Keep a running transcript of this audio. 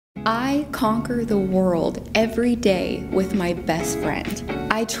I conquer the world every day with my best friend.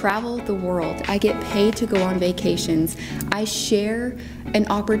 I travel the world. I get paid to go on vacations. I share an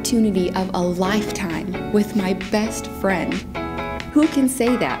opportunity of a lifetime with my best friend. Who can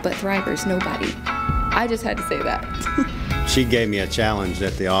say that but Thrivers? Nobody. I just had to say that. She gave me a challenge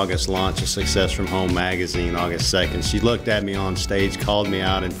at the August launch of Success from Home magazine, August 2nd. She looked at me on stage, called me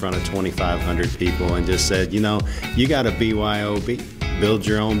out in front of 2,500 people and just said, you know, you got to BYOB. Build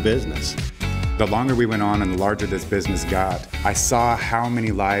your own business. The longer we went on and the larger this business got, I saw how many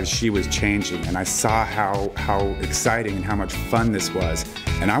lives she was changing, and I saw how exciting and how much fun this was,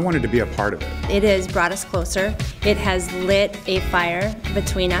 and I wanted to be a part of it. It has brought us closer. It has lit a fire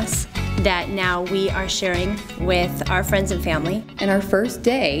between us that now we are sharing with our friends and family. And our first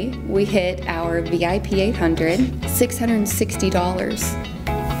day, we hit our VIP 800,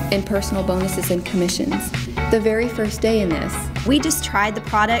 $660 in personal bonuses and commissions. The very first day in this. We just tried the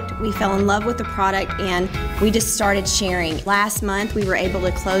product, we fell in love with the product, and we just started sharing. Last month, we were able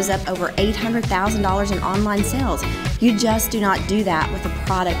to close up over $800,000 in online sales. You just do not do that with a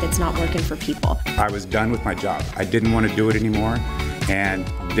product that's not working for people. I was done with my job. I didn't want to do it anymore, and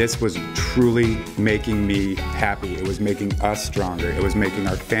this was truly making me happy. It was making us stronger. It was making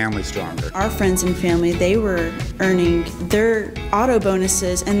our family stronger. Our friends and family, they were earning their auto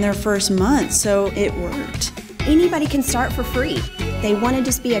bonuses in their first month, so it worked. Anybody can start for free. They want to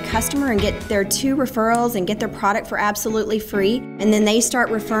just be a customer and get their 2 referrals and get their product for absolutely free. And then they start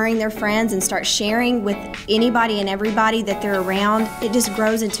referring their friends and start sharing with anybody and everybody that they're around. It just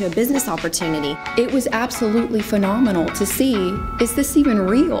grows into a business opportunity. It was absolutely phenomenal to see, is this even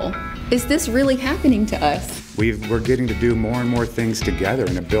real? Is this really happening to us? We're getting to do more and more things together,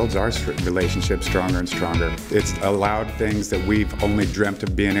 and it builds our relationship stronger and stronger. It's allowed things that we've only dreamt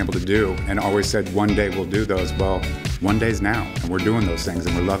of being able to do and always said one day we'll do those. Well, one day's now, and we're doing those things,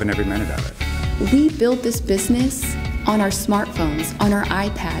 and we're loving every minute of it. We built this business on our smartphones, on our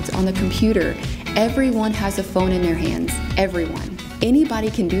iPads, on the computer. Everyone has a phone in their hands, everyone.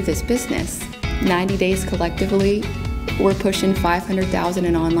 Anybody can do this business. 90 days collectively, we're pushing 500,000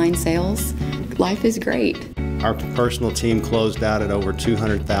 in online sales. Life is great. Our personal team closed out at over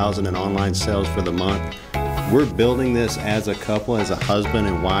 200,000 in online sales for the month. We're building this as a couple, as a husband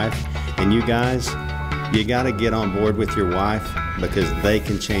and wife, and you guys, you got to get on board with your wife because they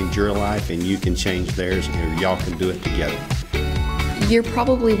can change your life and you can change theirs, and y'all can do it together. You're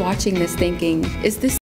probably watching this thinking, is this